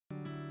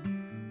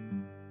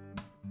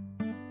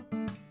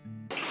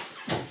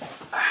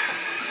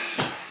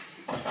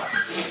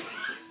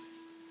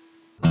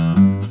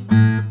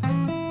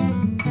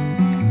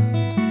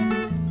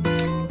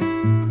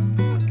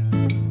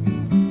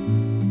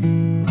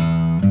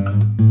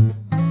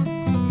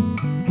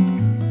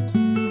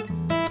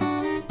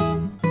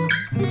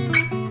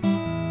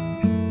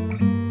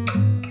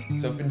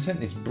sent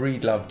this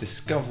Breedlove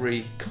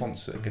Discovery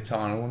Concert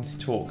guitar and I wanted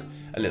to talk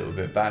a little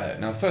bit about it.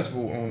 Now, first of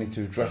all, I wanted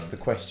to address the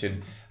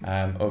question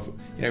of,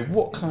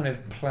 what kind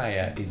of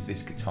player is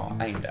this guitar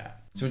aimed at?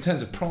 So in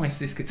terms of price,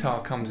 this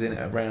guitar comes in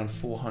at around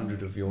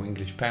 400 of your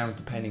English pounds,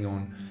 depending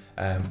on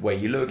where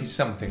you look. It's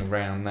something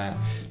around that.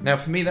 Now,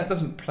 for me, that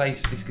doesn't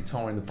place this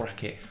guitar in the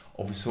bracket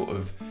of a sort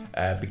of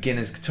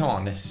beginner's guitar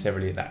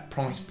necessarily at that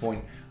price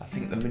point. I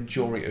think the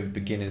majority of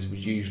beginners would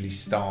usually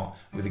start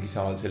with a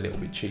guitar that's a little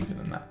bit cheaper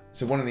than that.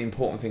 So one of the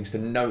important things to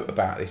note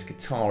about this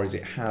guitar is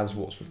it has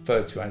what's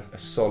referred to as a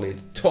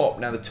solid top.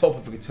 Now, the top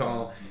of a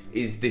guitar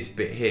is this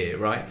bit here,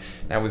 right?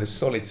 Now, with a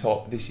solid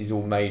top, this is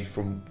all made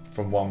from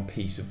one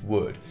piece of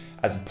wood,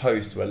 as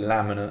opposed to a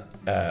laminate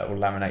or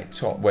laminate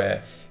top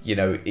where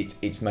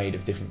it's made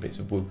of different bits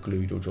of wood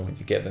glued or joined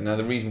together. Now,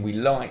 the reason we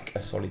like a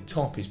solid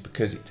top is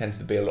because it tends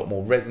to be a lot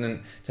more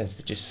resonant, tends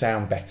to just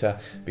sound better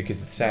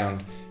because the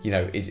sound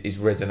is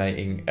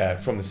resonating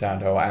from the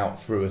sound hole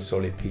out through a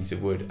solid piece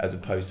of wood as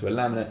opposed to a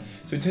laminate.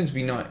 So it tends to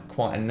be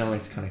quite a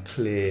nice kind of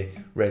clear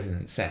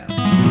resonant sound.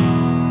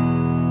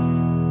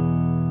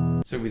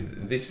 So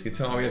with this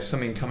guitar, we have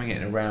something coming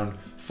in around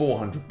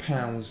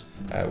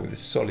 £400 with a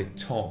solid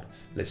top.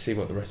 Let's see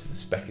what the rest of the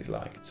spec is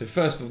like. So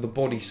first of all, the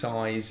body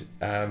size,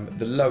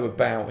 the lower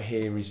bout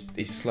here is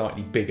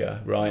slightly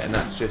bigger, right? And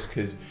that's just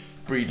because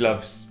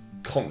Breedlove's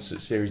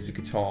Concert series of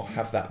guitar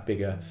have that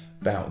bigger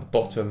bout at the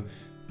bottom,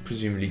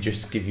 presumably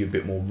just to give you a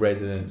bit more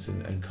resonance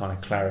and kind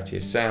of clarity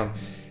of sound.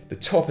 The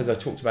top, as I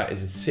talked about,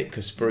 is a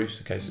Sitka spruce,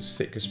 okay, so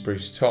Sitka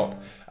spruce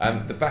top.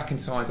 The back and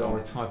sides are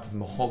a type of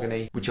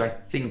mahogany, which I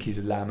think is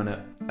a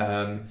laminate,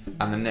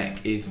 and the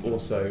neck is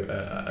also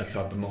a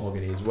type of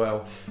mahogany as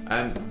well.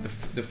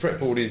 The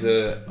fretboard is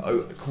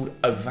called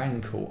a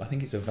Vankel. I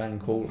think it's a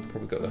Vankel, I've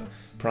probably got the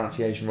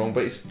pronunciation wrong,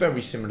 but it's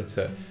very similar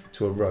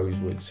to a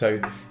rosewood. So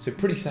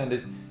pretty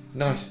standard,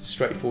 nice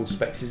straightforward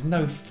specs. There's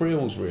no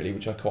frills really,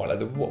 which I quite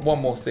like.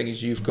 One more thing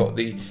is you've got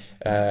the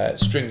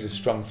strings are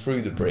strung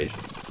through the bridge,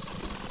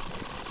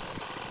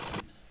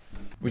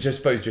 which I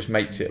suppose just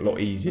makes it a lot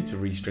easier to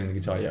restring the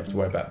guitar. You have to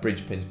worry about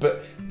bridge pins,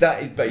 but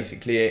that is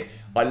basically it.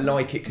 I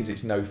like it because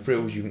it's no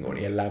frills, you haven't got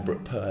any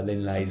elaborate pearl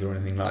inlays or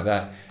anything like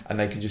that, and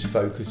they can just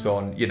focus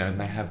on, and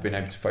they have been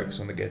able to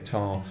focus on the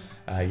guitar,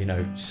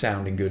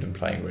 sounding good and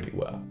playing really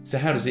well. So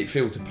how does it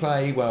feel to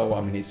play? Well, I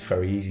mean, it's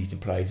very easy to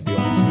play, to be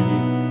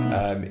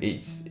honest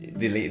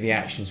with you. The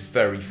action's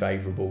very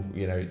favourable,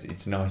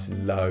 it's nice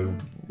and low,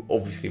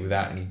 obviously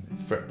without any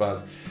fret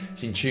buzz.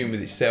 It's in tune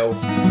with itself,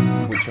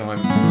 which I'm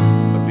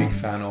a big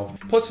fan of.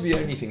 Possibly the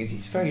only thing is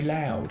it's very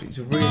loud. It's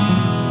a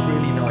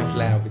really nice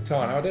loud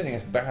guitar. Now, I don't think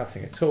that's a bad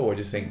thing at all. I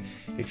just think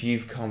if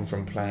you've come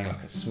from playing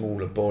like a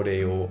smaller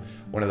body or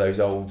one of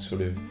those old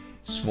sort of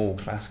small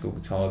classical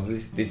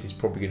guitars, this is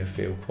probably going to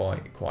feel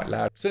quite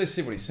loud. So let's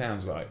see what it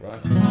sounds like,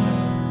 right?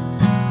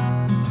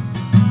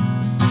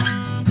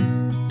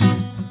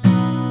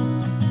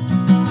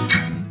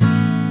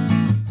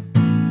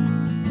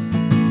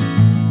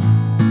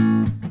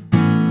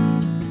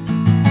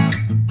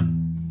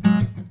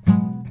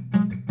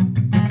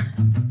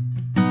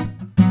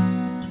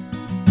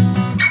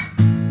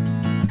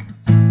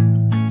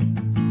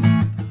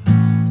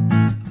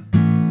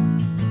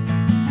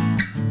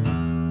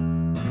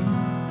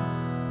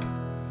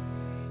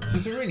 So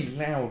it's a really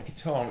loud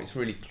guitar, it's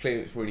really clear,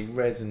 it's really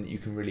resonant, you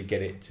can really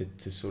get it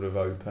to sort of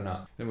open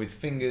up. Then with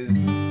fingers, it's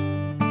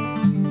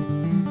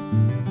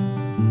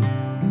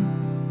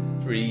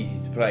really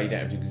easy to play, you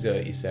don't have to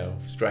exert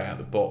yourself. Straight out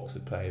the box,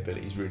 the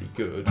playability is really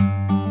good.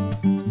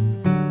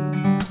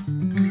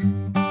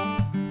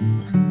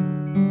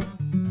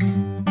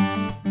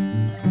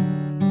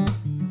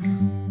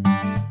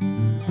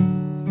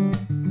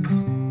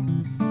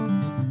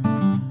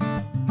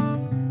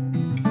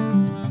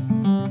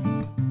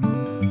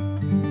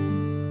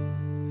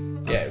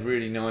 Yeah,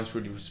 really nice,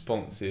 really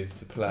responsive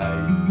to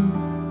play.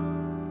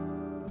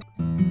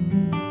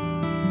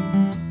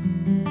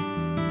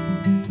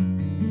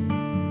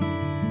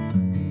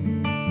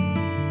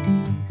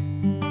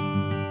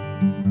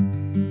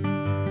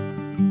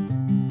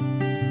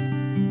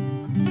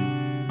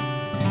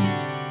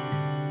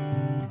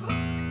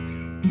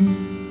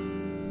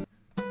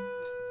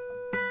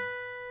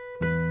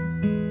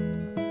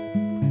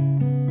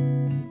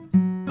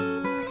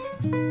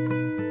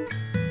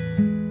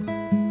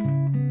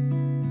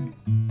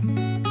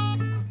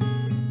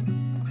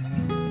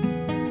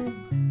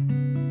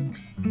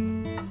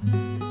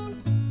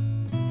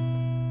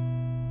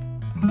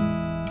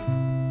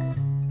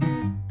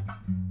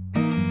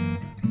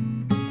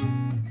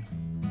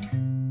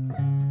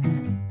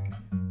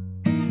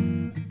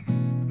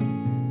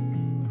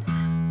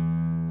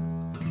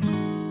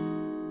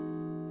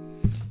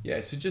 Yeah,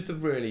 so just a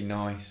really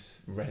nice,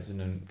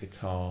 resonant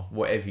guitar,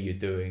 whatever you're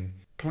doing.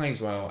 Plays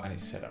well and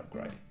it's set up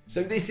great.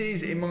 So this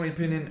is, in my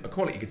opinion, a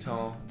quality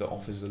guitar that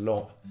offers a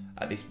lot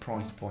at this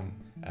price point.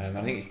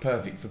 I think it's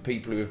perfect for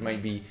people who have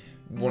maybe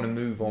want to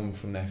move on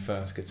from their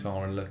first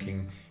guitar and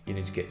looking, you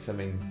know, to get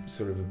something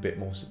sort of a bit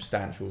more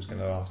substantial, is going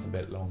to last a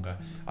bit longer,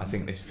 I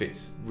think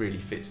this really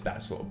fits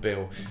that sort of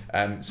bill.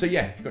 So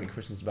yeah, if you've got any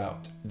questions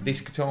about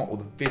this guitar or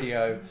the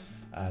video,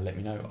 let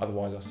me know.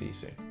 Otherwise, I'll see you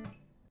soon.